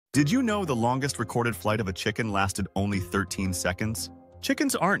Did you know the longest recorded flight of a chicken lasted only 13 seconds?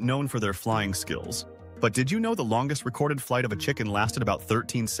 Chickens aren't known for their flying skills, but did you know the longest recorded flight of a chicken lasted about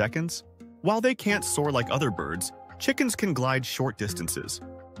 13 seconds? While they can't soar like other birds, chickens can glide short distances.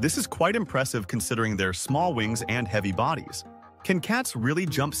 This is quite impressive considering their small wings and heavy bodies. Can cats really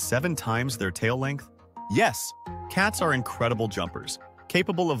jump 7 times their tail length? Yes, cats are incredible jumpers,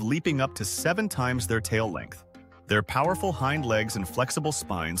 capable of leaping up to 7 times their tail length. Their powerful hind legs and flexible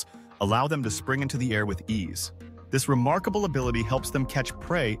spines allow them to spring into the air with ease. This remarkable ability helps them catch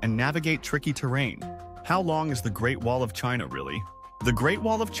prey and navigate tricky terrain. How long is the Great Wall of China, really? The Great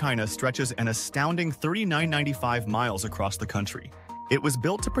Wall of China stretches an astounding 3,995 miles across the country. It was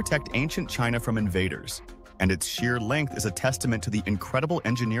built to protect ancient China from invaders, and its sheer length is a testament to the incredible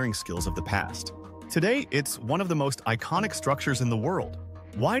engineering skills of the past. Today, it's one of the most iconic structures in the world.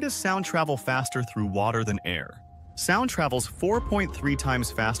 Why does sound travel faster through water than air? Sound travels 4.3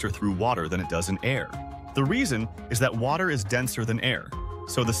 times faster through water than it does in air. The reason is that water is denser than air,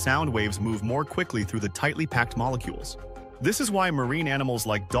 so the sound waves move more quickly through the tightly packed molecules. This is why marine animals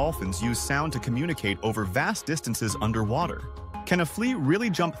like dolphins use sound to communicate over vast distances underwater. Can a flea really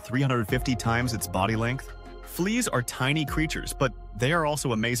jump 350 times its body length? Fleas are tiny creatures, but they are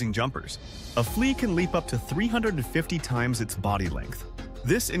also amazing jumpers. A flea can leap up to 350 times its body length.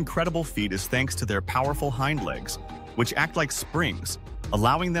 This incredible feat is thanks to their powerful hind legs, which act like springs,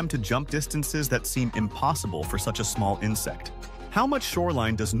 allowing them to jump distances that seem impossible for such a small insect. How much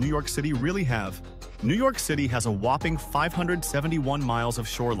shoreline does New York City really have? New York City has a whopping 571 miles of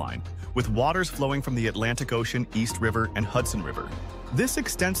shoreline, with waters flowing from the Atlantic Ocean, East River, and Hudson River. This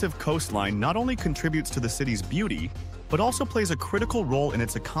extensive coastline not only contributes to the city's beauty, but also plays a critical role in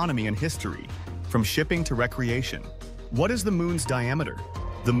its economy and history, from shipping to recreation. What is the moon's diameter?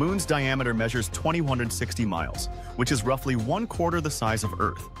 The moon's diameter measures 2,160 miles, which is roughly 1/4 the size of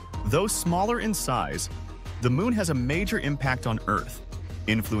Earth. Though smaller in size, the moon has a major impact on Earth,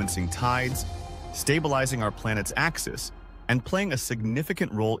 influencing tides, stabilizing our planet's axis, and playing a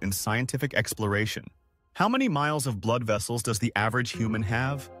significant role in scientific exploration. How many miles of blood vessels does the average human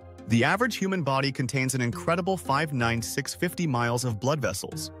have? The average human body contains an incredible 5,950 miles of blood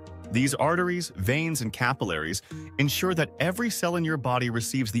vessels. These arteries, veins, and capillaries ensure that every cell in your body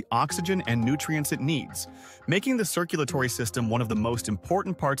receives the oxygen and nutrients it needs, making the circulatory system one of the most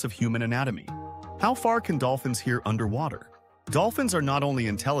important parts of human anatomy. How far can dolphins hear underwater? Dolphins are not only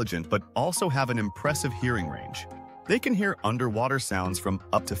intelligent but also have an impressive hearing range. They can hear underwater sounds from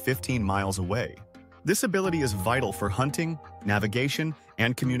up to 15 miles away. This ability is vital for hunting, navigation,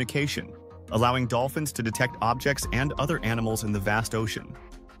 and communication, allowing dolphins to detect objects and other animals in the vast ocean.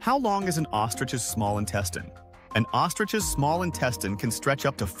 How long is an ostrich's small intestine? An ostrich's small intestine can stretch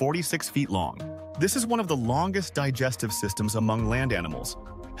up to 46 feet long. This is one of the longest digestive systems among land animals,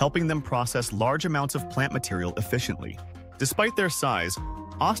 helping them process large amounts of plant material efficiently. Despite their size,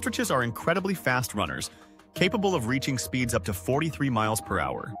 ostriches are incredibly fast runners, capable of reaching speeds up to 43 miles per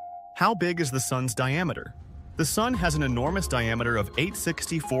hour. How big is the sun's diameter? The sun has an enormous diameter of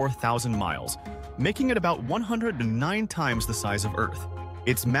 864,000 miles, making it about 109 times the size of Earth.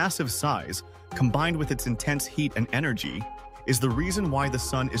 Its massive size, combined with its intense heat and energy, is the reason why the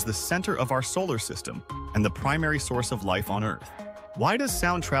sun is the center of our solar system and the primary source of life on Earth. Why does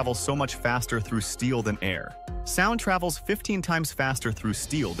sound travel so much faster through steel than air? Sound travels 15 times faster through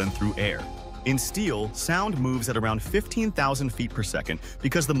steel than through air. In steel, sound moves at around 15,000 feet per second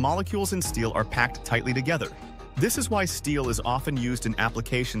because the molecules in steel are packed tightly together. This is why steel is often used in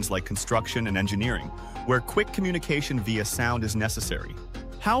applications like construction and engineering, where quick communication via sound is necessary.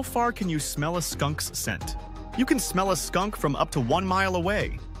 How far can you smell a skunk's scent? You can smell a skunk from up to 1 mile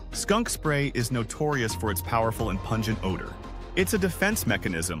away. Skunk spray is notorious for its powerful and pungent odor. It's a defense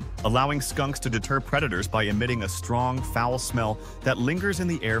mechanism, allowing skunks to deter predators by emitting a strong, foul smell that lingers in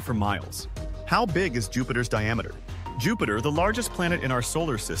the air for miles. How big is Jupiter's diameter? Jupiter, the largest planet in our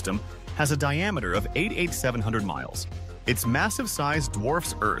solar system, has a diameter of 8,700 miles. Its massive size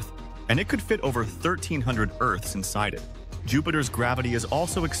dwarfs Earth, and it could fit over 1,300 Earths inside it. Jupiter's gravity is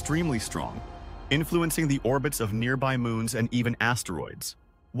also extremely strong, influencing the orbits of nearby moons and even asteroids.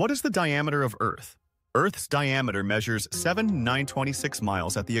 What is the diameter of Earth? Earth's diameter measures 7,926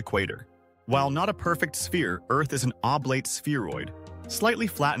 miles at the equator. While not a perfect sphere, Earth is an oblate spheroid, slightly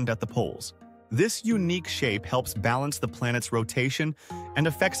flattened at the poles. This unique shape helps balance the planet's rotation and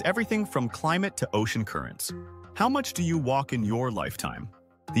affects everything from climate to ocean currents. How much do you walk in your lifetime?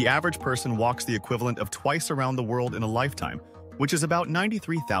 The average person walks the equivalent of twice around the world in a lifetime, which is about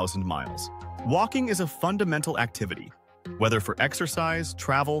 93,000 miles. Walking is a fundamental activity, whether for exercise,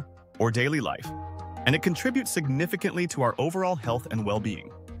 travel, or daily life, and it contributes significantly to our overall health and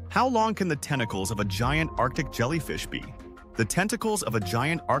well-being. How long can the tentacles of a giant Arctic jellyfish be? The tentacles of a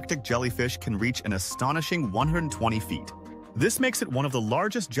giant Arctic jellyfish can reach an astonishing 120 feet. This makes it one of the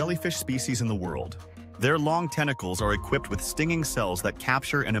largest jellyfish species in the world. Their long tentacles are equipped with stinging cells that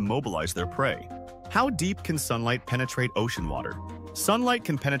capture and immobilize their prey. How deep can sunlight penetrate ocean water? Sunlight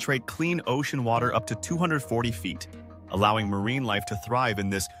can penetrate clean ocean water up to 240 feet, allowing marine life to thrive in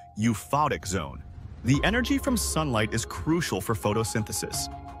this euphotic zone. The energy from sunlight is crucial for photosynthesis,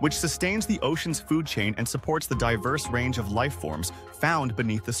 which sustains the ocean's food chain and supports the diverse range of life forms found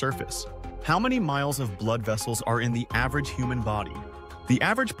beneath the surface. How many miles of blood vessels are in the average human body? The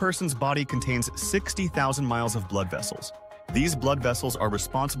average person's body contains 60,000 miles of blood vessels. These blood vessels are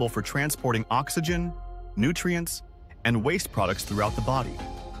responsible for transporting oxygen, nutrients, and waste products throughout the body,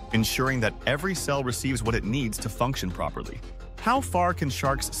 ensuring that every cell receives what it needs to function properly. How far can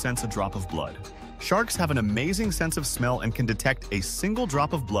sharks sense a drop of blood? Sharks have an amazing sense of smell and can detect a single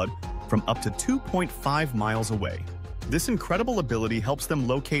drop of blood from up to 2.5 miles away. This incredible ability helps them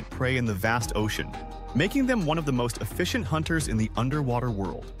locate prey in the vast ocean, making them one of the most efficient hunters in the underwater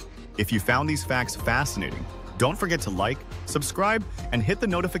world. If you found these facts fascinating, don't forget to like, subscribe, and hit the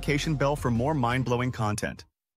notification bell for more mind-blowing content.